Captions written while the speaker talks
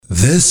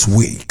This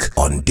week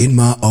on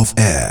Dinma Off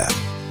Air.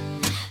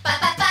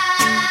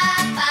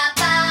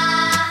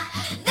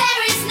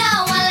 There is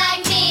no one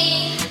like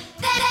me.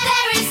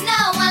 There is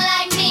no one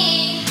like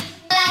me.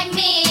 Like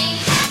me.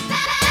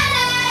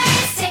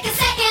 Take a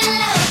second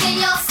look and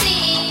you'll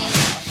see.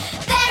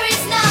 There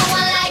is no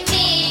one like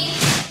me.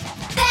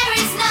 There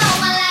is no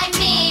one like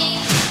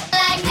me.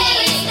 Like me.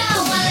 There is no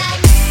one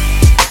like me.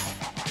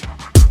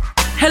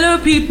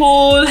 Hello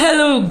people,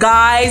 hello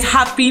guys,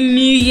 happy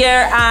new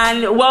year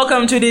and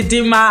welcome to the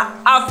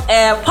Dinma Off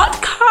Air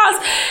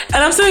podcast.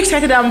 And I'm so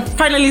excited I'm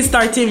finally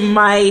starting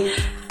my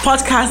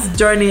podcast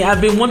journey. I've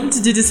been wanting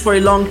to do this for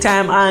a long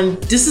time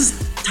and this is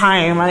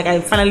time. I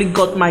finally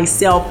got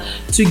myself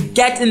to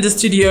get in the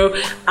studio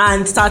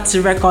and start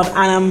to record,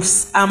 and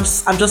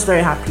I'm just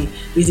very happy.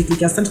 Basically, you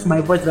can sense from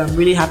my voice that I'm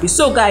really happy.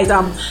 So guys,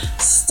 I'm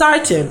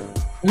starting.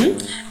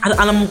 And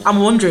I'm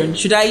wondering,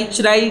 should I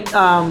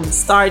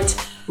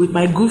start with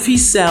my goofy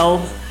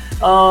self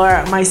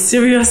or my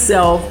serious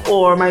self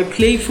or my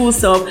playful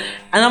self?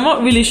 And I'm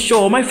not really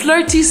sure, my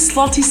flirty,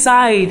 slutty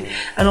side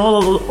and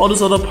all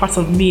those other parts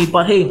of me.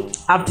 But hey,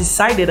 I've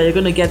decided that you're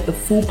going to get the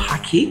full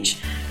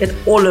package, get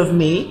all of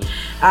me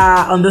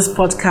on this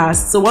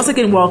podcast. So once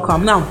again,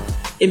 welcome. Now,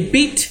 a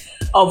bit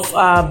of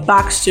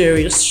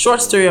backstory, a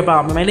short story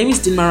about me. My name is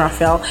Dinma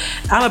Raphael.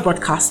 I'm a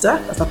broadcaster,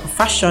 that's my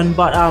profession,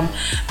 but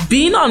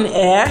being on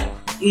air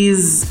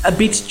is a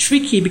bit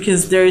tricky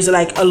because there is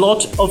like a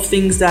lot of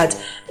things that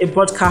a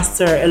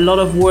broadcaster, a lot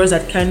of words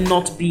that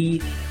cannot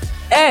be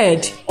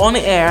aired on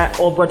air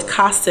or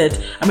broadcasted.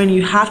 I mean,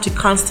 you have to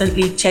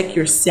constantly check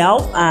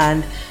yourself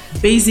and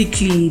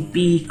basically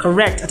be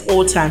correct at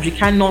all times. You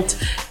cannot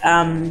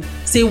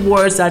say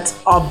words that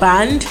are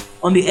banned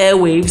on the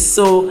airwaves,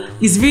 so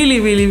it's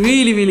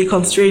really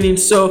constraining.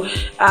 So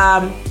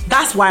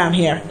that's why I'm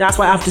here. That's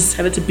why I've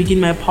decided to begin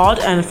my pod,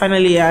 and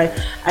finally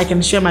I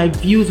can share my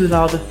views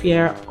without the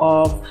fear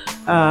of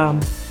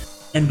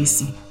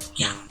NBC.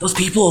 Yeah, those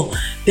people,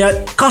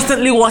 they're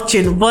constantly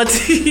watching, but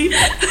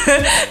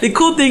the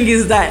cool thing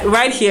is that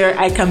right here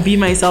I can be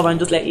myself and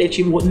just like let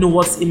you know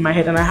what's in my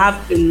head. And I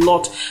have a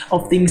lot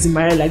of things in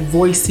my head, like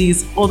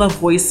voices, other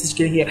voices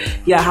you can hear.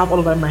 Yeah, I have all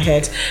of that in my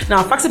head.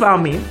 Now, facts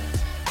about me: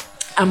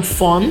 I'm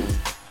fun,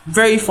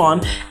 very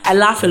fun. I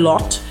laugh a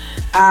lot,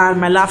 and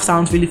my laugh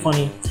sounds really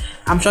funny.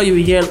 I'm sure you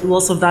will hear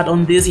lots of that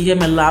on this. You hear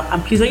my laugh,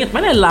 and please,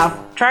 when I laugh,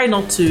 try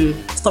not to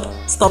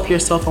stop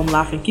yourself from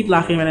laughing. Keep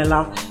laughing when I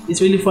laugh.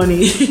 It's really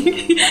funny.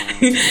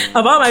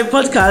 About my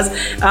podcast,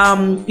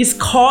 it's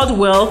called,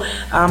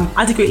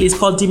 adequately, it's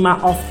called Dinma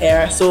Off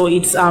Air. So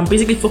it's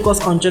basically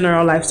focused on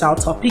general lifestyle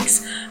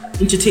topics,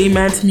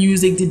 entertainment,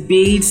 music,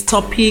 debates,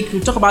 topic. We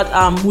talk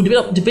about we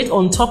debate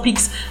on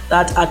topics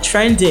that are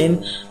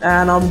trending,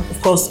 and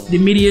of course the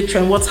media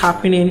trend, what's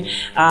happening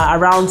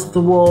around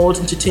the world,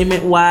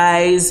 entertainment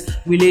wise,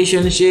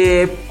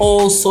 relationship,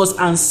 all sorts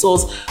and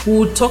sorts. We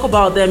would talk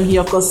about them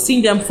here, of course,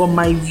 seeing them from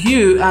my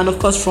view and of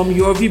course from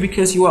your view,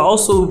 because you are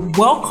also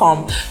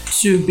welcome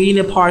to being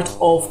a part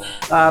of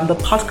the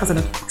podcast and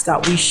the topics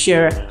that we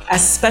share,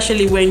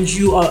 especially when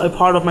you are a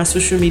part of my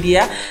social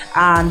media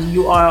and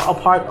you are a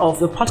part of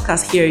the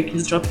podcast here. You can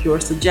just drop your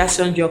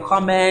suggestions, your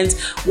comments,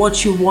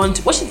 what you want,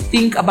 what you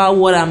think about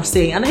what I'm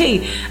saying. And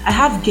hey, I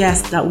have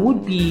guests that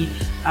would be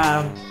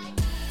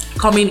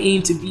coming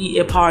in to be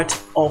a part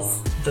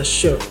of the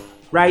show,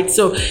 right?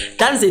 So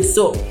that is it.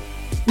 So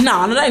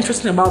now, another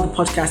interesting about the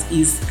podcast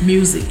is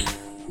music.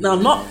 Now,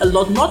 not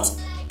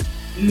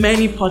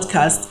many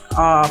podcasts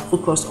are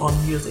focused on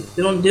music.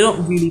 They don't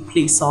really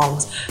play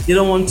songs. They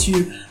want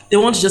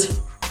to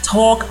just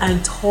talk.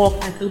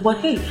 But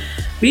hey,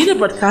 being a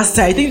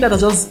broadcaster, I think that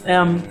has just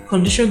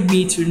conditioned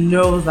me to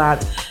know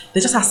that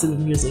there just has to be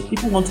music.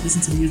 People want to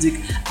listen to music.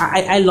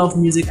 I love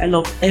music. I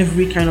love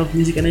every kind of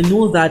music, and I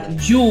know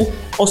that you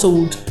also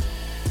would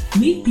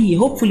maybe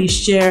hopefully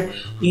share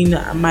in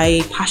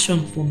my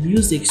passion for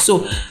music.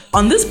 So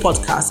on this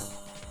podcast,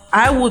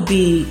 I would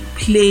be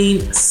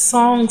playing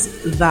songs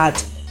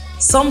that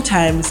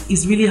sometimes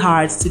is really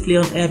hard to play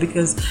on air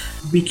because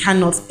we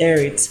cannot air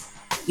it.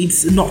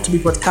 It's not to be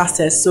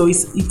broadcasted, so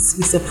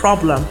it's a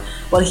problem.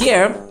 But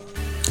here,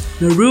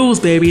 no rules,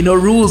 baby, no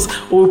rules.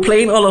 We're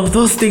playing all of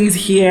those things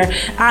here.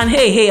 And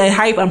hey, I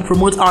hype and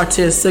promote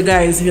artists. So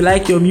guys, if you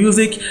like your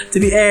music to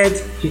be aired,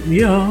 hit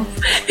me up.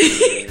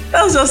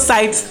 That's just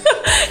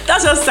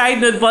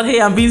side note, but hey,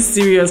 I'm being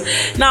serious.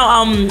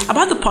 Now,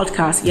 about the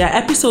podcast,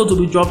 episodes will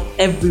be dropped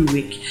every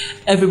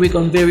week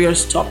on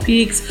various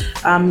topics.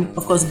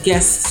 Of course,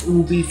 guests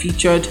will be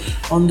featured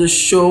on the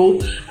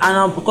show, and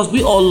of course,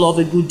 we all love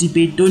a good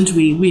debate, don't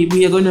we?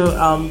 We are going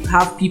to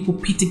have people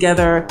pit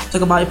together,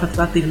 talk about a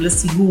particular thing. Let's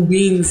see who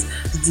wins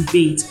the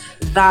debate.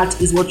 That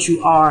is what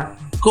you are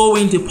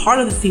going to, part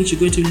of the things you're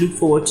going to look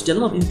forward to. There are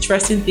a lot of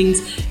interesting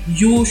things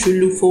you should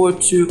look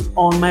forward to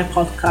on my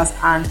podcast,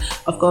 and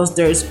of course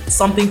there's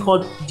something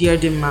called Dear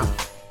Dinma.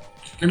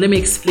 And let me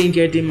explain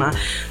Dear Dinma.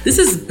 This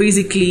is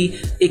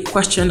basically a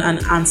question and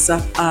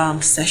answer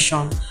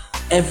session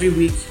every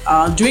week.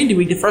 During the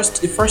week, the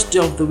first day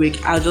of the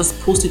week, I'll just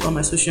post it on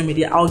my social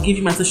media. I'll give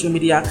you my social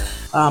media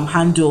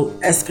handle,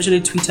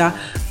 especially Twitter.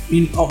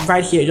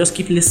 Right here, just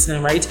keep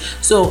listening, right?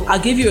 So I'll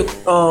give you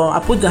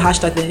I put the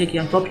hashtag there,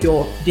 and drop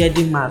your Dear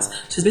Dimas.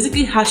 So it's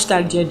basically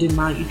hashtag Dear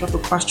Dima. You drop a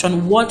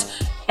question,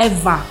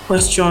 whatever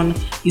question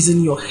is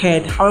in your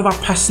head, however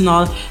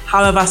personal,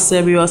 however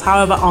serious,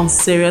 however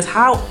unserious,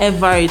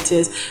 however it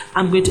is,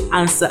 I'm going to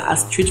answer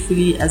as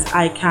truthfully as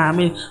I can. I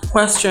mean,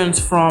 questions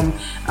from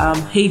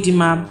hey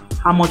Dima,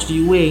 how much do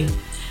you weigh?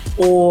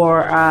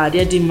 Or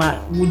Dear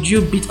Dima, would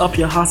you beat up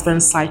your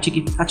husband's side chick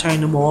if you catch her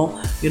in the mall?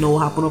 You know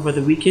what happened over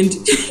the weekend.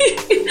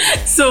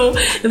 So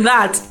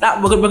that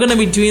we're going to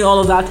be doing all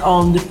of that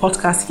on the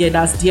podcast here.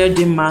 That's Dear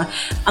Dima.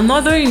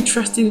 Another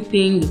interesting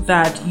thing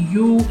that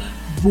you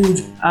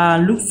would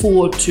look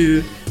forward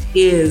to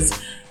is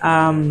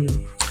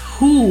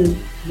who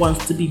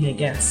wants to be my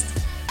guest.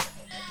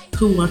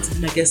 Who wants to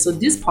be my guest? So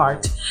this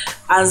part,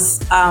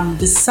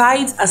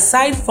 aside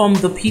from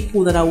the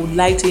people that I would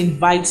like to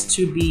invite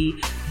to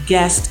be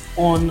guest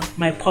on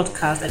my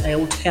podcast, and I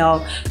will tell,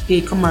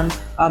 hey, come and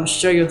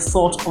share your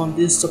thoughts on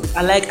this topic.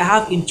 I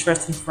have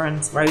interesting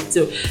friends, right?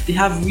 So they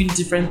have really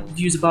different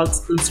views about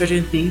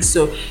certain things.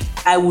 So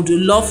I would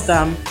love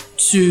them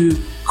to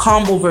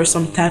come over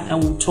sometime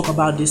and we'll talk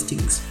about these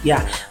things.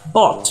 Yeah.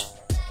 But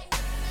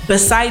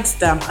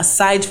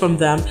aside from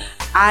them,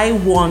 I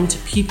want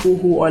people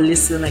who are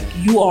listening, like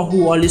you are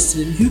who are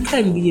listening. You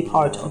can be a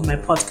part of my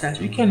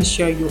podcast. You can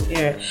share your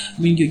view.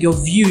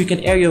 You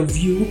can air your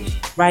view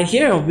right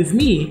here with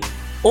me.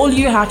 All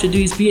you have to do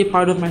is be a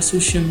part of my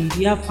social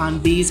media fan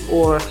base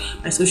or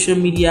my social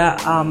media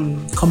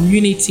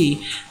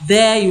community.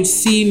 There you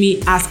see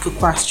me ask a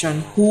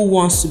question. Who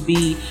wants to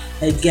be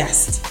a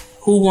guest?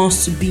 Who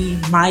wants to be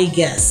my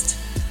guest?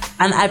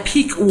 And I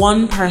pick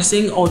one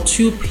person or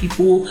two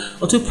people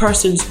or two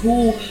persons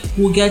who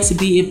will get to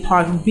be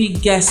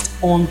guest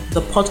on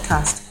the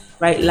podcast,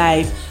 right?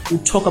 Live.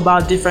 We'll talk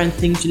about different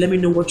things. You let me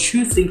know what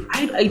you think.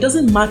 It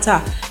doesn't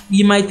matter.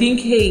 You might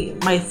think, hey,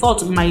 my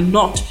thought might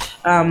not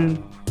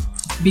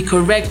be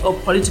correct or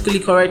politically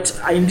correct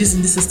in this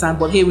instance,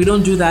 but hey, we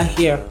don't do that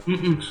here.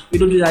 We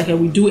don't do that here.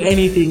 We do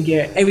anything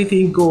here.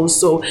 Everything goes.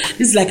 So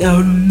this is like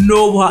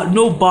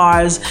no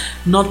bars,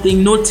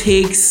 nothing, no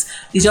takes.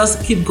 You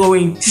just keep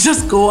going. You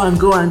just go and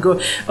go and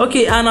go.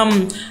 Okay,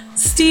 and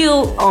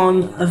still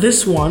on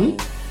this one,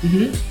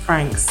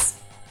 pranks.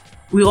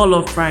 We all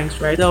love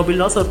pranks, right? There will be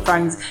lots of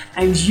pranks,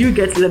 and you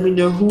get to let me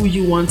know who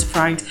you want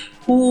pranked.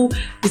 Who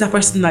is a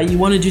person that you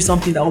want to do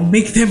something that will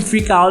make them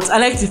freak out? I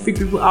like to freak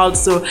people out,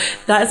 so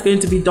that is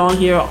going to be done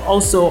here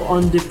also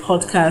on the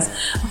podcast.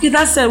 Okay,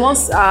 that said,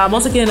 once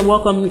again, I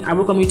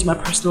welcome you to my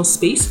personal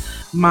space.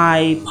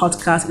 My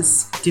podcast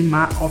is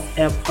Dima of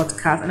Air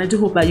Podcast, and I do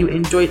hope that you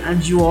enjoyed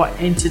and you are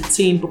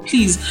entertained. But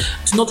please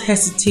do not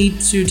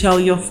hesitate to tell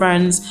your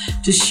friends,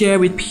 to share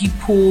with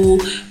people,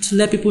 to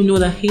let people know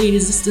that hey,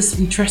 this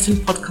interesting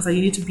podcast that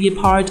you need to be a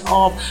part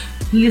of.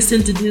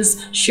 Listen to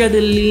this, share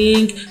the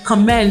link,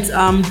 comment,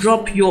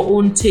 drop your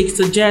own take,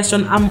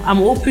 suggestion. I'm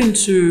open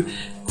to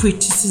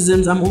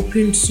criticisms. I'm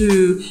open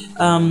to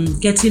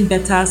getting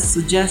better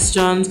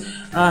suggestions,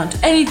 to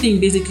anything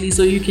basically.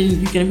 So you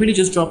can really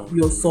just drop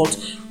your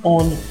thoughts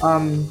on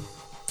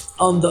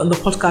the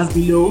podcast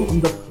below, on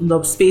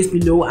the space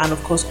below, and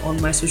of course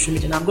on my social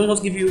media. And I'm going to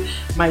just give you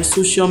my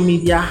social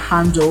media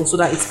handle so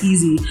that it's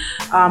easy.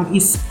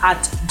 It's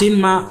at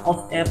Dima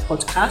of Air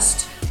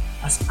Podcast.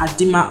 At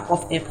Dima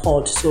of Air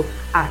Pod. So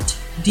at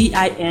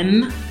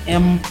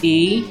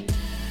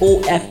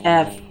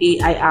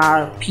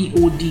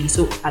DINMAOFFAIRPOD.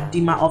 So at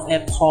Dima of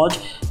Air Pod.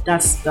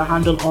 That's the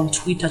handle on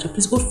Twitter. So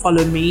please go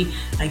follow me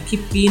and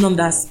keep being on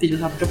that page.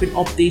 I'm dropping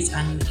updates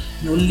and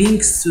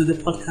links to the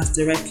podcast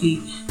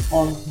directly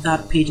on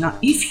that page. Now,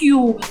 if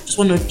you just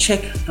want to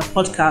check the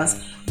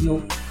podcast,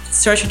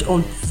 search it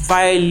on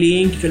via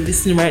link. If you're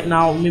listening right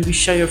now, maybe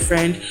share your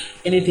friend,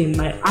 anything.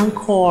 My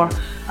Anchor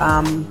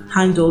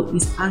handle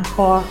is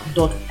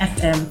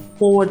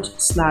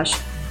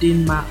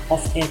anchor.fm/Dima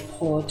of Air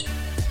Pod.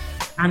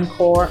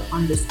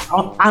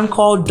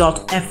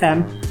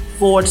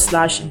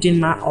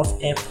 Anchor.fm/Dima of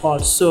Air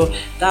Pod. So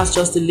that's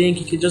just the link.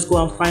 You can just go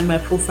and find my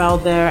profile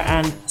there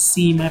and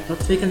see my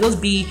profile. You can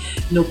just be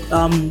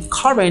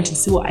current and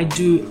see what I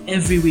do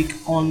every week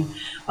on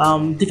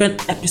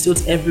different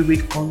episodes every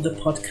week on the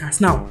podcast.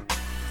 Now,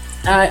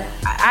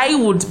 I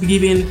would be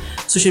giving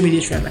social media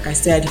trend, like I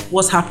said,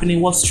 what's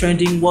happening, what's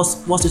trending, what's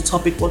the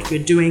topic, what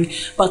we're doing.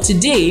 But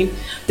today,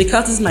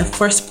 because this is my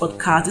first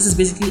podcast, this is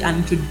basically an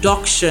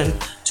introduction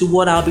to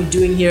what I'll be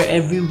doing here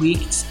every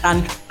week,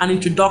 and an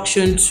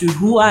introduction to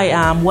who I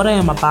am, what I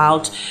am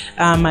about,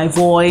 my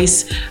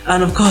voice,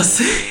 and of course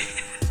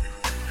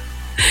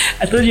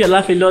I told you I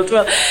laugh a lot.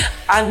 Well,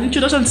 an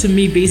introduction to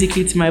me,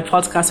 basically, to my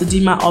podcast,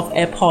 Dima of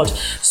Air Pod.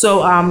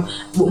 So I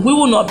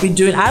will not be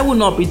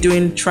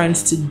doing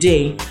trends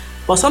today.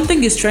 But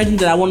something is trending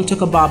that I want to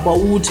talk about, but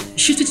we would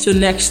shift it to the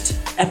next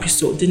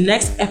episode. The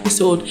next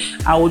episode,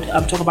 I would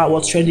talk about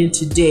what's trending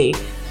today.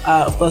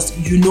 Of course,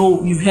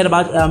 you've heard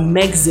about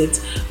Megxit,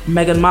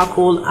 Meghan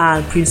Markle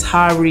and Prince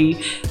Harry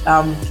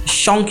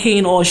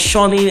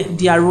shunning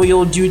their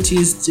royal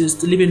duties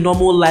to live a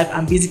normal life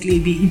and basically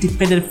be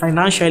independent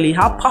financially.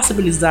 How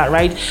possible is that,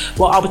 right?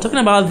 Well, I'll be talking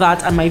about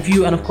that and my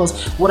view, and of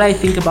course, what I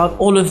think about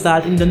all of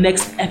that in the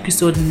next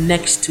episode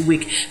next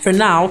week. For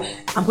now,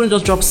 I'm going to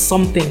just drop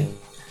something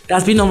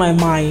that's been on my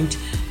mind.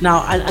 Now,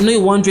 I know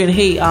you're wondering,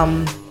 hey,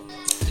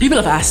 people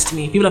have asked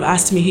me,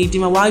 hey,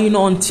 Dima, why are you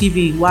not on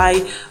TV?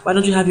 Why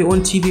don't you have your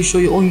own TV show,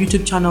 your own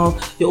YouTube channel,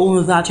 your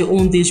own that, your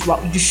own this?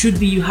 You should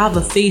be, you have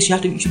a face,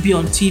 you should be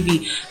on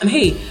TV. And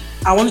hey,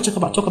 I want to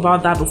talk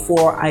about that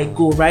before I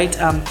go, right?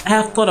 I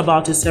have thought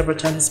about it several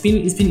times.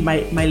 It's been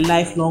my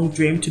lifelong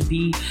dream to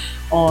be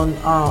on,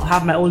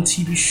 have my own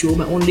TV show,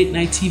 my own late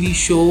night TV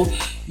show,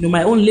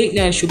 my own late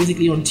night show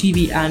basically on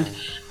TV. And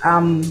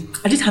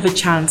I did have a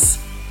chance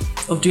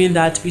of doing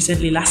that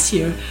recently last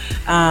year,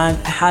 and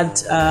I had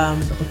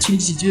the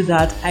opportunity to do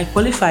that. I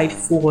qualified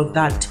for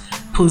that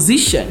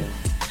position,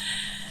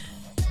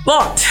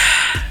 but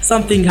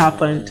something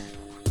happened.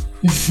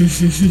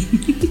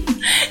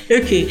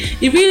 Okay,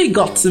 it really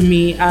got to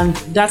me, and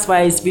that's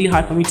why it's really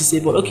hard for me to say.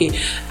 But okay,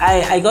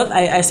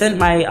 I sent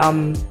my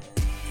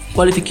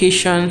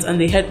qualifications,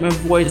 and they heard my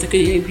voice.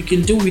 Okay, we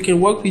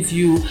can work with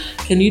you.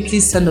 Can you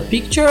please send a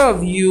picture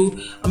of you?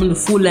 A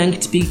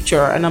full-length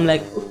picture. And I'm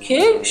like,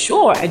 okay,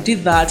 sure. I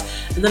did that,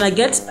 and then I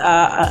get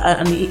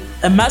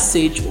a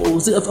message, or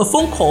was it a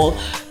phone call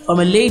from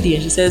a lady,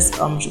 and she says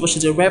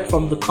she's a rep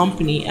from the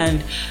company,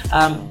 and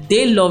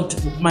they loved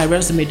my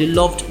resume. They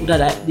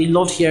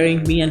loved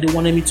hearing me, and they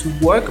wanted me to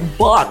work.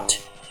 But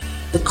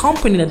the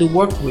company that they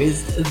work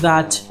with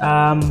that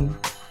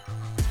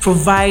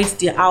provides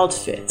their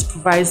outfits,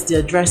 provides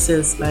their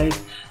dresses, like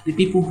the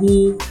people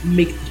who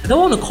make, I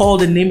don't want to call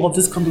the name of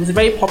this company, it's a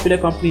very popular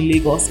company in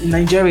Lagos, in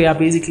Nigeria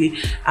basically,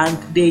 and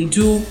they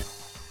do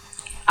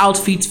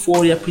outfits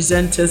for their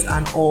presenters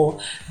and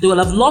all. They would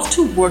have loved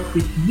to work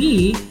with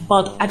me,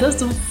 but I just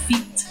don't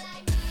fit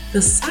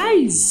the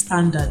size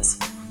standards.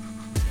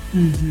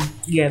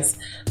 Yes,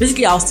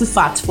 basically I was too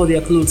fat for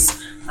their clothes.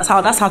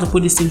 That's how to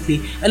put it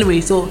simply. Anyway,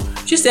 so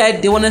she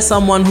said they wanted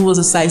someone who was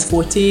a size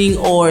 14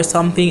 or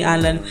something,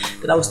 and then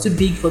that I was too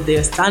big for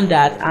their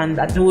standard, and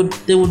that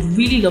they would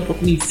really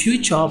love me in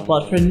future.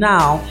 But for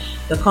now,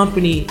 the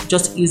company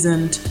just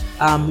isn't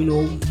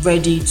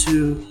ready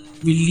to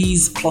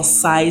release plus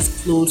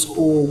size clothes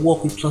or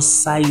work with plus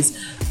size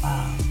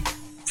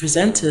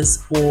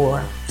presenters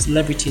or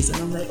celebrities. And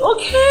I'm like,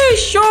 okay,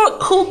 sure,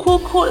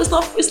 cool. It's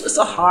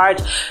not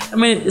hard. I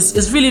mean,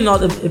 it's really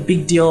not a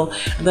big deal.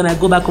 And then I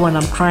go back home and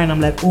I'm crying. I'm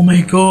like, oh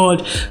my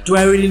god, do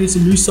I really need to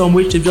lose some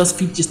weight to just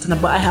fit this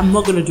standard? But I'm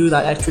not gonna do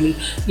that actually.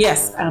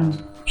 Yes, I'm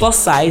plus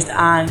sized,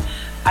 and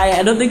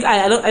I don't think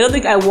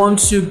I want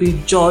to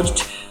be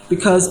judged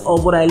because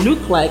of what I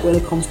look like when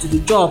it comes to the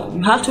job.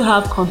 You have to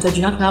have content,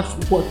 you have to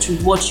have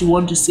what you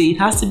want to say. It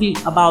has to be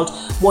about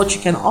what you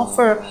can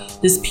offer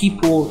these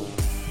people.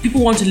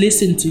 People want to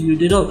listen to you.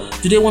 Do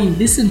they want to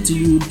listen to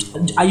you?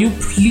 Are you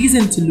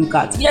pleasing to look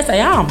at? Yes, I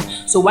am.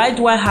 So why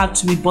do I have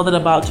to be bothered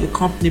about your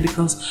company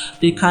because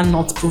they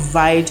cannot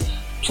provide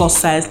plus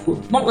size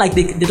clothes? Not like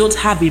they don't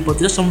have it, but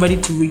they're just not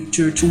ready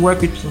to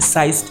work with plus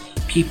sized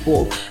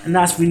people, and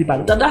that's really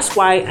bad. That's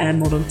why I am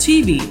not on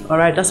TV. All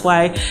right, that's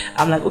why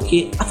I'm like,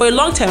 okay. For a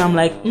long time, I'm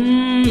like,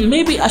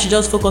 maybe I should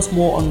just focus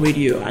more on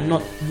radio and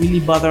not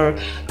really bother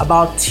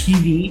about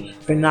TV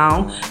for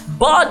now.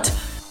 But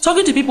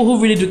talking to people who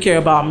really do care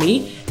about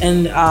me,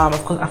 and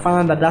of course I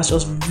found out that that's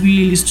just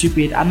really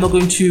stupid. I'm not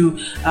going to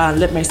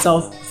let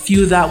myself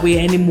feel that way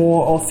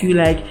anymore, or feel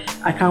like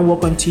I can't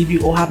work on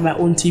TV or have my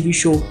own TV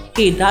show.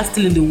 Hey, that's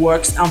still in the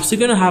works. I'm still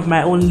going to have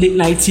my own late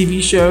night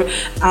TV show,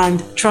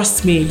 and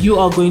trust me, you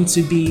are going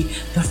to be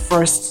the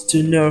first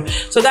to know.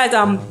 So guys,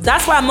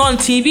 that's why I'm not on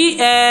TV,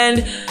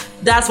 and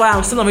that's why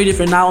I'm still not ready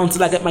for now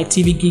until I get my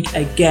TV gig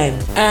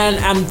again. And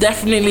I'm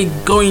definitely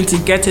going to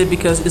get it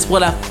because it's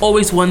what I've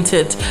always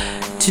wanted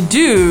to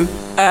do,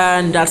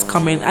 and that's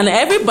coming. And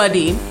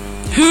everybody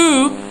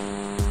who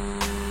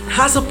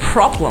has a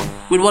problem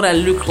with what I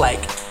look like,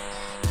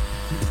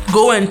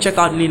 go and check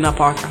out Nina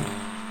Parker.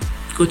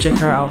 Go check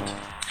her out.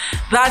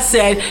 That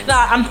said,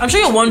 now I'm sure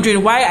you're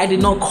wondering why I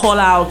did not call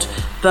out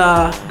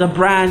the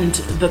brand,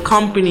 the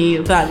company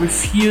that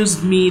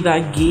refused me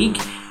that gig,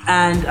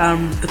 and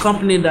the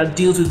company that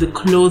deals with the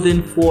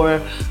clothing for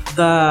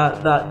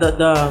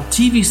the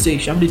TV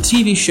station, the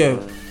TV show.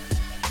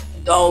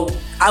 Oh,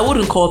 I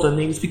wouldn't call the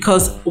names,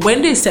 because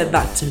when they said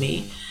that to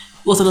me,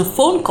 it was on a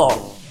phone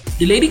call.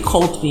 The lady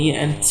called me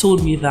and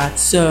told me that,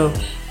 so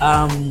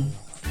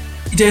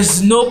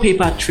there's no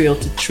paper trail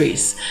to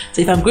trace.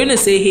 So if I'm going to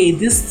say, hey,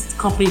 this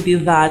company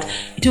did that,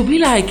 it will be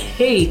like,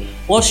 hey,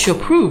 what's your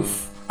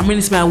proof? I mean,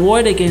 it's my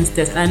word against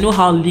this, and I know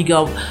how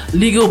legal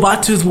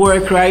battles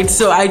work, right?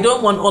 So I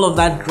don't want all of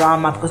that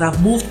drama because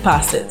I've moved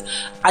past it.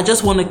 I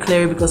just want to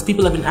clear it because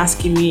people have been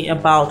asking me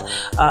about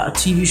a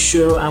TV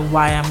show and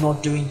why I'm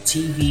not doing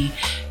TV.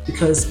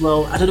 Because,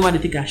 well, I don't know why they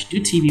think I should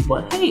do TV,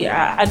 but hey,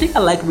 I think I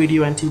like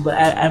radio and TV, but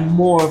I'm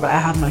more of I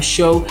have my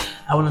show,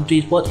 I want to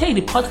do it. But hey,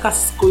 the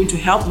podcast is going to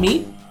help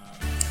me,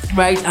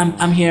 right?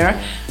 I'm here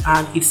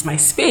and it's my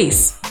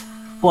space.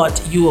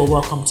 But you are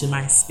welcome to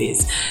my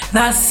space.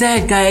 That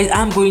said, guys,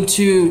 I'm going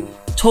to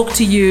talk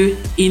to you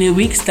in a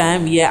week's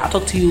time. Yeah, I'll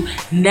talk to you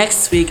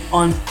next week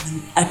on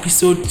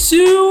episode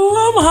 2.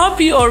 I'm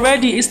happy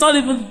already. It's not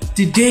even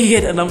the day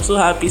yet, and I'm so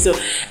happy. So,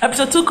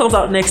 episode 2 comes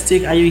out next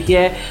week, and you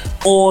hear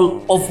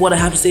all of what I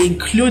have to say,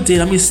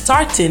 including,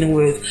 starting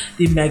with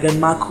the Meghan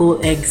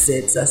Markle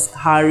exits. That's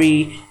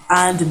Harry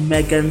and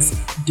Meghan's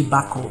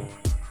debacle.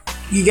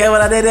 You get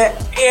what I did there?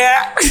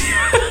 Yeah.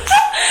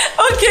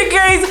 Okay,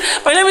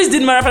 guys, my name is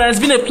Dinmara, and it's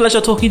been a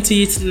pleasure talking to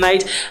you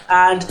tonight.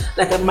 And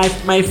like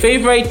my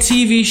favorite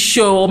TV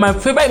show, my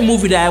favorite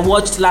movie that I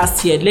watched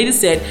last year, the lady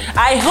said,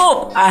 I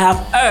hope I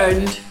have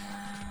earned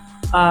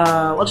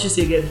what did she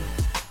say again?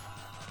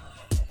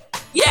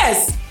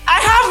 Yes, I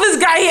have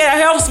this guy here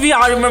that helps me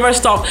out remember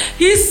stuff.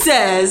 He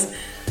says,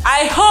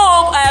 I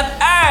hope I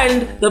have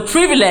earned the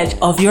privilege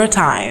of your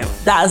time.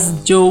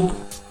 That's Job.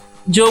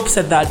 Job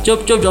said that.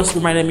 Job just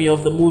reminded me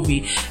of the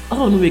movie.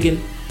 What's the movie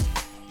again?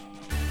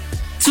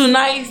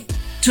 Tonight,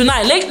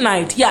 Late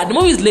Night. Yeah, the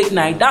movie is Late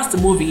Night. That's the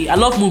movie. I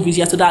love movies.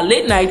 Yeah, so that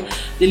Late Night,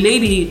 the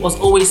lady was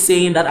always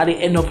saying that at the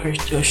end of her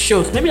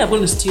show. So maybe I'm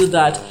going to steal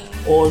that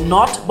or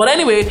not. But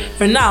anyway,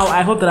 for now,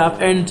 I hope that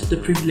I've earned the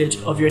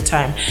privilege of your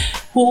time.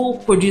 Who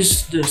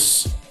produced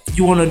this?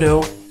 You want to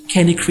know?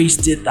 Kenny Chris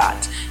did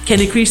that.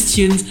 Kenny Chris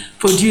Tunes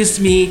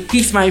produced me.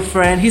 He's my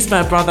friend. He's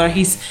my brother.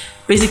 He's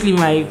basically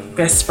my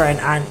best friend,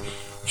 and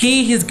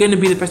he is going to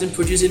be the person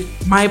producing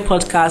my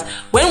podcast.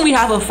 When we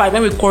have a fight,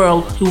 when we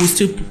quarrel, he will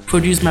still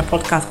produce my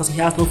podcast because he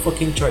has no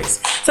fucking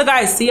choice. So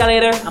guys, see ya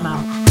later. I'm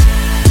out.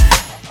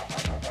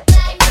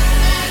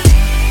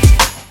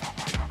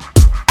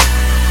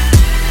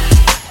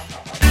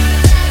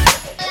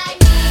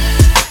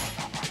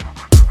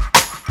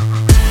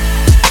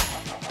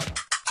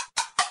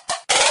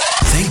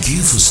 Thank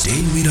you for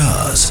staying with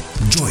us.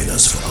 Join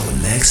us for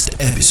our next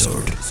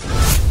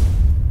episode.